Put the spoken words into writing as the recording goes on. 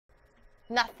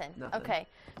Nothing. Nothing. Okay.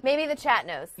 Maybe the chat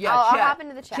knows. Yeah, I'll chat. hop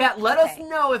into the chat. Chat, let us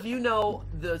know if you know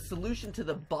the solution to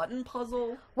the button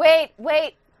puzzle. Wait.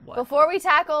 What? Before we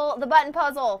tackle the button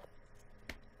puzzle,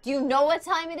 do you know what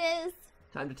time it is?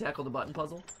 Time to tackle the button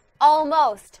puzzle?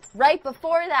 Almost. Right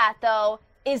before that, though,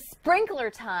 is sprinkler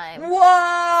time.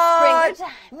 What? Sprinkler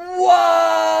time.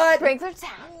 What? Sprinkler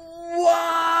time.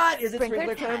 What? Is it Sprinkler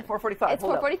sprinkler time? time. 4:45. It's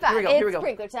Hold up. 4:45. Here we go. It's Here we go.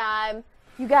 sprinkler time.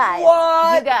 You guys.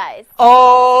 What? You guys.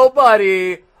 Oh,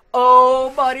 buddy.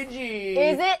 Oh, buddy G.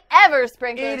 Is it ever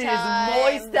sprinkler It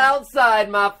time? is moist outside,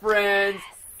 my friends.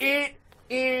 It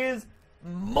is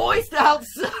moist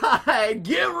outside.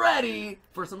 Get ready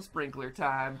for some sprinkler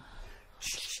time.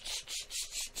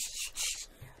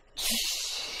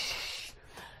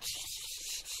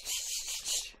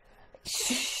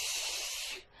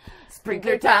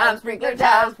 Sprinkler time, sprinkler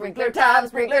time, sprinkler time,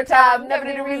 sprinkler time. Never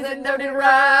need a reason, never need a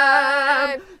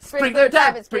rhyme. Sprinkler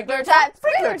time, it's sprinkler time,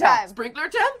 sprinkler time, sprinkler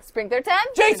time. Sprinkler time?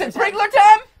 Jason, sprinkler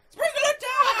time. Sprinkler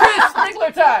time. Chris,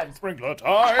 sprinkler time. Sprinkler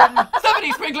time.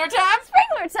 Stephanie, sprinkler time.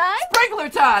 Sprinkler time? Sprinkler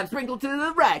time. Sprinkle to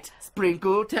the right.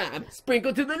 Sprinkle time.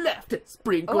 Sprinkle to the left.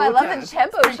 Sprinkle Oh, I love time. the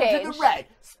tempo Sprinkle change. to the right.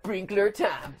 Sprinkler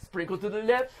time. Sprinkle to the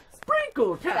left.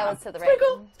 Sprinkle time. That was to the right.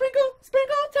 Sprinkle, sprinkle,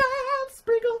 sprinkle time.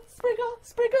 Sprinkle, sprinkle,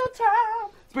 sprinkle time.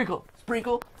 Sprinkle,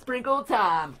 sprinkle, sprinkle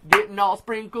time. Getting all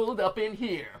sprinkled up in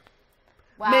here.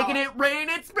 Wow. Making it rain,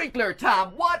 it's sprinkler time.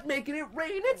 What? Making it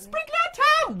rain, it's sprinkler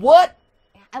time. What?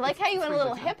 I like how you went a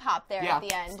little Sprinkler time. hip hop there Yeah, at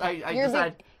the end. I your,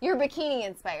 decided- your bikini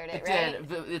inspired it, right?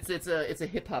 It's a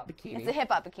hip hop bikini. It's a hip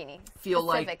hop bikini. Feel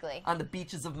specifically. like on the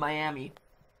beaches of Miami.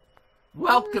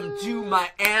 Welcome to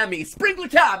Miami. Sprinkler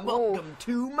time. Welcome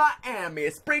to Miami.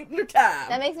 Sprinkler time.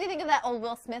 That makes me think of that old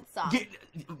Will Smith song.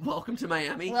 Welcome to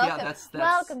Miami. Welcome. Yeah, that's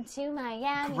Welcome to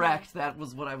Miami. correct. That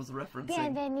was what I was referencing.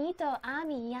 Bienvenido a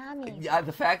Miami. Yeah,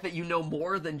 the fact that you know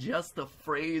more than just the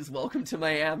phrase "Welcome to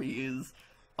Miami" is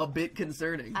a bit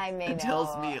concerning. I may It know.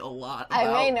 tells me a lot I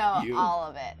about may know you. all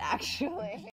of it, actually.